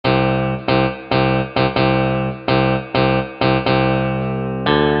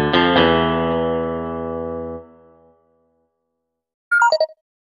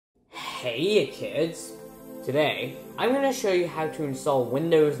Hey kids! Today, I'm going to show you how to install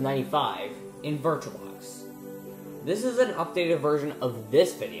Windows 95 in VirtualBox. This is an updated version of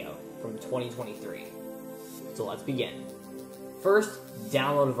this video from 2023. So let's begin. First,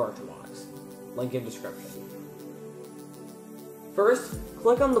 download VirtualBox. Link in description. First,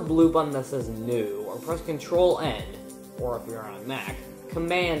 click on the blue button that says New, or press Ctrl-N, or if you're on a Mac,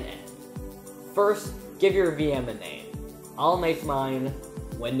 Command-N. First, give your VM a name. I'll make mine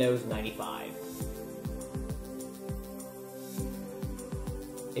Windows 95.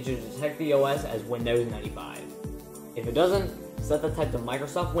 It should detect the OS as Windows 95. If it doesn't, set the type to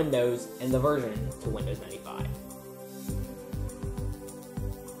Microsoft Windows and the version to Windows 95.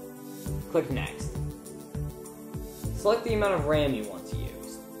 Click Next. Select the amount of RAM you want to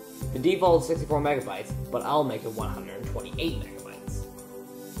use. The default is 64 megabytes, but I'll make it 128 megabytes.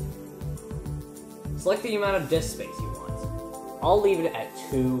 Select the amount of disk space you want. I'll leave it at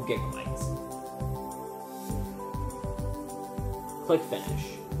 2 gigabytes. Click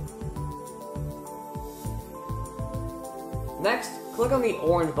Finish. Next, click on the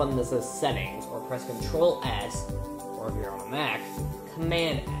orange button that says Settings, or press Ctrl-S, or if you're on a Mac,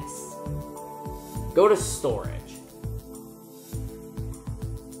 Command-S. Go to Storage.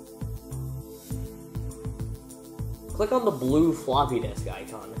 Click on the blue floppy disk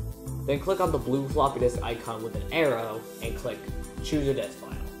icon. Then click on the blue floppy disk icon with an arrow and click Choose a disk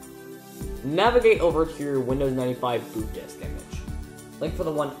file. Navigate over to your Windows 95 boot disk image. Link for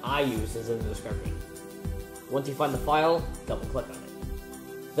the one I use is in the description. Once you find the file, double click on it.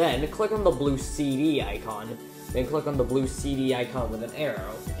 Then click on the blue CD icon, then click on the blue CD icon with an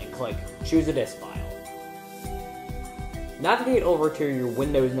arrow and click Choose a disk file. Navigate over to your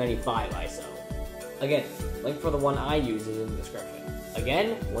Windows 95 ISO. Again, link for the one I use is in the description.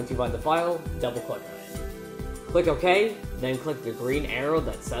 Again, once you find the file, double click on it. Click OK, then click the green arrow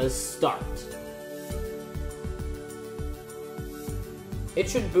that says Start. It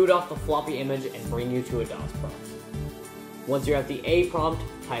should boot off the floppy image and bring you to a DOS prompt. Once you're at the A prompt,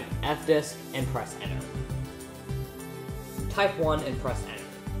 type fdisk and press Enter. Type 1 and press Enter.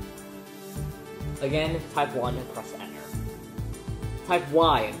 Again, type 1 and press Enter. Type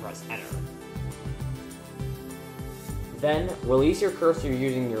Y and press Enter. Then, release your cursor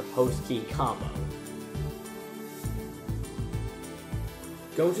using your host key combo.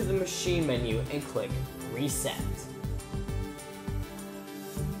 Go to the machine menu and click Reset.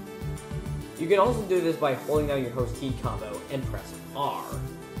 You can also do this by holding down your host key combo and press R.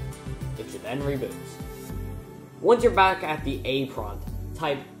 It should then reboot. Once you're back at the A prompt,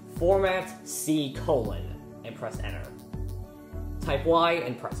 type Format C: and press Enter. Type Y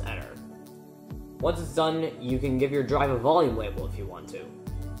and press Enter. Once it's done, you can give your drive a volume label if you want to.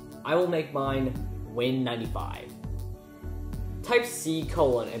 I will make mine Win95. Type C: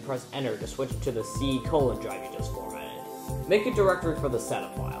 and press Enter to switch to the C: drive you just formatted. Make a directory for the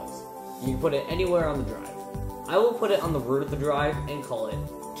setup files. You can put it anywhere on the drive. I will put it on the root of the drive and call it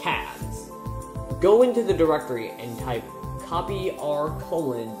CADS. Go into the directory and type copy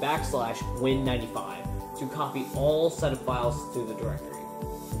R:\Win95 to copy all setup files to the directory.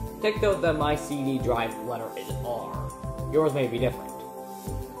 Take note that my CD drive letter is R. Yours may be different.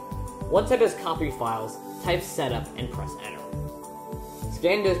 Once it has copied files, type setup and press Enter.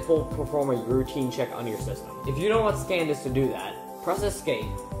 ScanDisk will perform a routine check on your system. If you don't want ScanDisk to do that, press Escape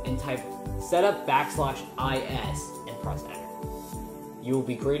and type setup\IS and press Enter. You will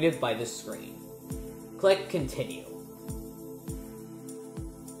be greeted by this screen. Click Continue.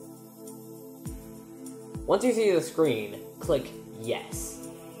 Once you see the screen, click Yes.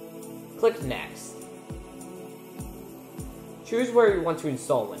 Click Next. Choose where you want to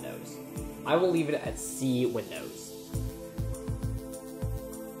install Windows. I will leave it at C Windows.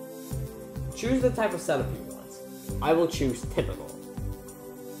 Choose the type of setup you want. I will choose Typical.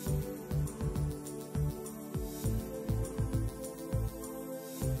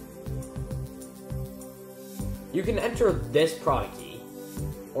 You can enter this product key,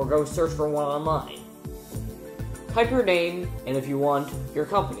 or go search for one online. Type your name, and if you want, your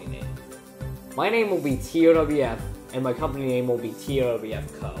company name. My name will be TOWF, and my company name will be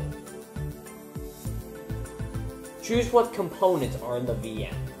TOWF Co. Choose what components are in the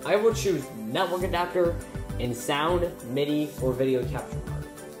VM. I will choose network adapter and sound, MIDI, or video capture card.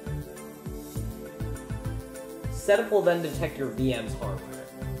 Setup will then detect your VM's hardware.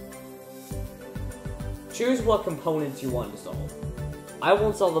 Choose what components you want installed. I will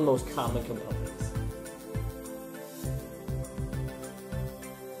install the most common components.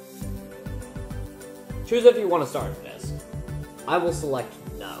 Choose if you want to start a disk. I will select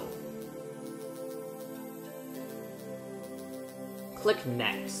No. Click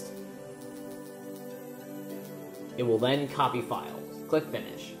Next. It will then copy files. Click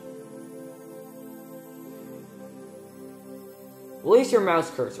Finish. Release your mouse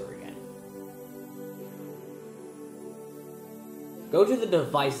cursor again. Go to the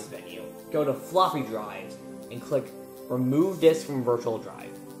Devices menu, go to Floppy Drives, and click Remove Disk from Virtual Drive.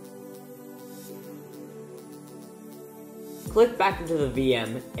 Click back into the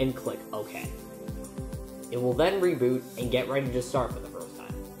VM and click OK. It will then reboot and get ready to start for the first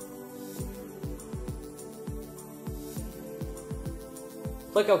time.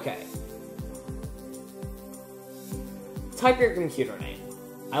 Click OK. Type your computer name.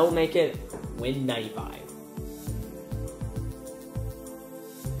 I will make it Win95.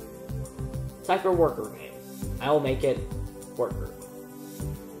 Type your workgroup name. I will make it Workgroup.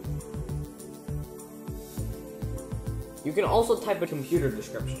 You can also type a computer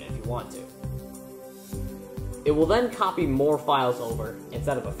description if you want to. It will then copy more files over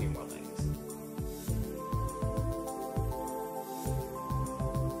instead of a few more things.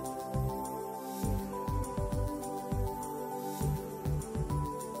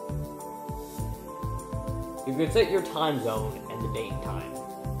 You can set your time zone and the date and time.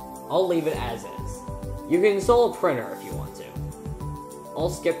 I'll leave it as is. You can install a printer if you want to. I'll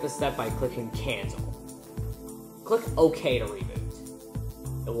skip this step by clicking Cancel. Click OK to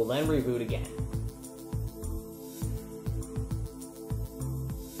reboot. It will then reboot again.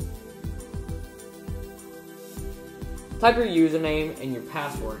 Type your username and your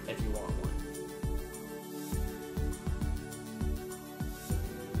password if you want one.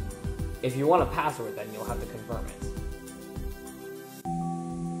 If you want a password, then you'll have to confirm it.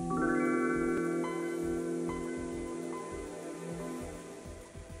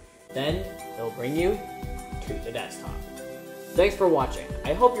 Then, it'll bring you to the desktop. Thanks for watching.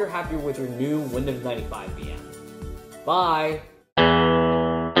 I hope you're happy with your new Windows 95 VM. Bye!